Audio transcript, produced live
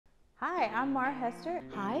Hi, I'm Hester.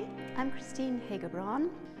 Hi, I'm Hager-Braun.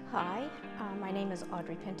 Hi, my name is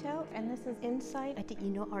Audrey Pinto, and this is Insight at the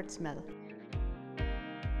Eno Arts Mill.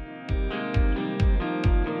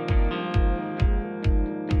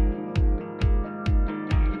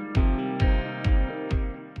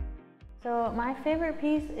 So my favorite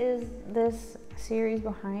piece is this series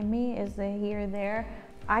behind me, is the Here, There.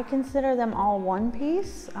 I consider them all one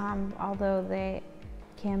piece, although they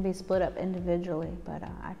can be split up individually, but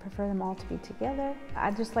I prefer them all to be together.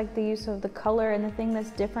 I just like the use of the color, and the thing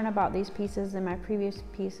that's different about these pieces than my previous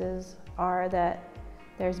pieces are that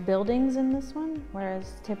there's buildings in this one,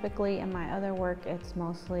 whereas typically in my other work it's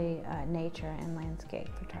mostly nature and landscape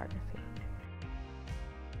photography.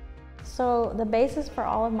 So the basis for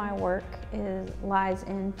all of my work lies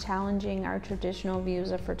in challenging our traditional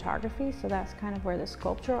views of photography. So that's kind of where the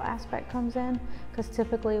sculptural aspect comes in, because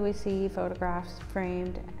typically we see photographs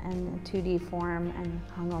framed in 2D form and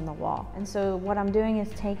hung on the wall. And so what I'm doing is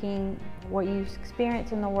taking what you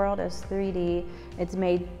experience in the world as 3D, it's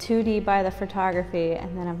made 2D by the photography,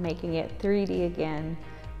 and then I'm making it 3D again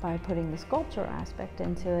by putting the sculptural aspect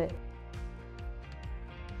into it.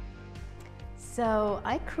 So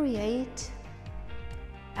I create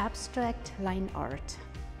abstract line art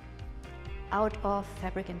out of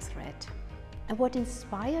fabric and thread. And what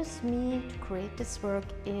inspires me to create this work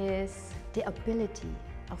is the ability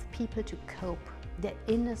of people to cope, their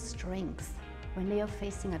inner strength when they are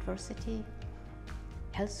facing adversity,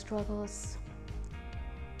 health struggles,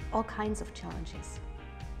 all kinds of challenges.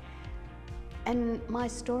 And my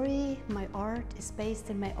story, my art is based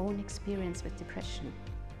on my own experience with depression.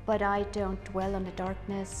 But I don't dwell on the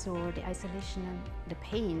darkness or the isolation and the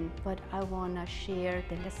pain, but I want to share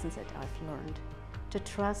the lessons that I've learned, to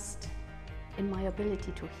trust in my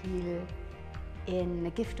ability to heal, in the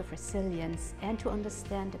gift of resilience, and to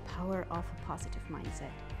understand the power of a positive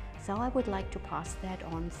mindset. So I would like to pass that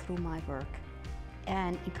on through my work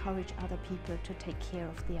and encourage other people to take care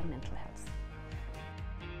of their mental health.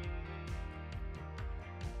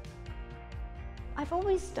 I've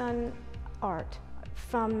always done art.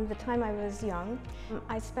 From the time I was young,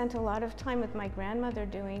 I spent a lot of time with my grandmother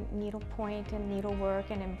doing needlepoint and needlework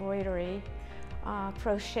and embroidery,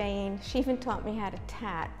 crocheting. She even taught me how to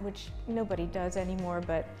tat, which nobody does anymore,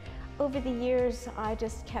 but over the years I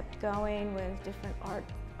just kept going with different art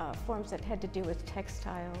forms that had to do with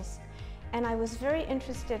textiles. And I was very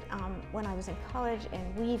interested when I was in college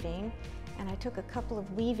in weaving, and I took a couple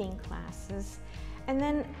of weaving classes. And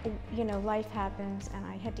then, you know, life happens and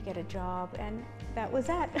I had to get a job, and that was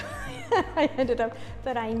that. I ended up,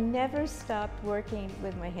 but I never stopped working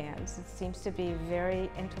with my hands. It seems to be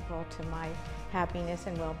very integral to my happiness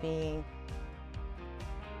and well-being.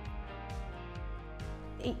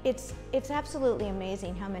 It's absolutely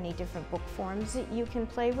amazing how many different book forms you can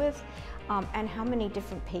play with and how many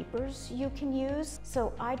different papers you can use.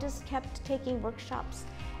 So I just kept taking workshops.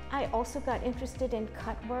 I also got interested in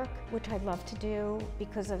cut work, which I love to do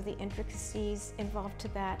because of the intricacies involved to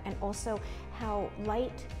that, and also how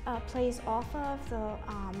light plays off of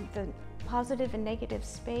the positive and negative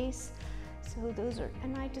space. So those are,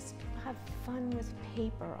 and I just have fun with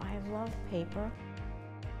paper. I love paper.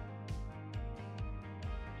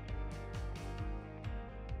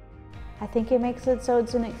 I think it makes it so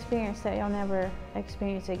it's an experience that you'll never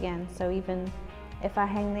experience again. So even if I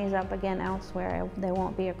hang these up again elsewhere, they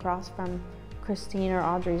won't be across from Christine or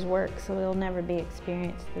Audrey's work, so it'll never be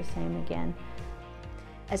experienced the same again.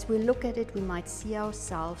 As we look at it, we might see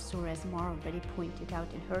ourselves, or as Mara already pointed out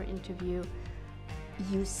in her interview,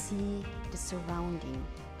 you see the surrounding.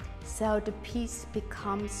 So the piece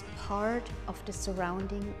becomes part of the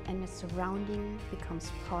surrounding, and the surrounding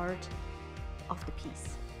becomes part of the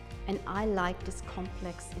piece. And I like this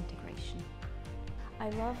complex integration.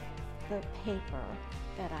 I love the paper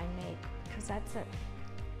that I make because that's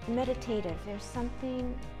meditative. There's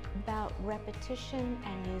something about repetition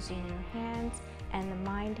and using your hands and the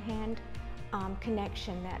mind-hand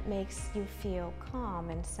connection that makes you feel calm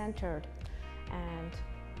and centered.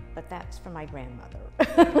 But that's for my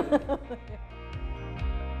grandmother.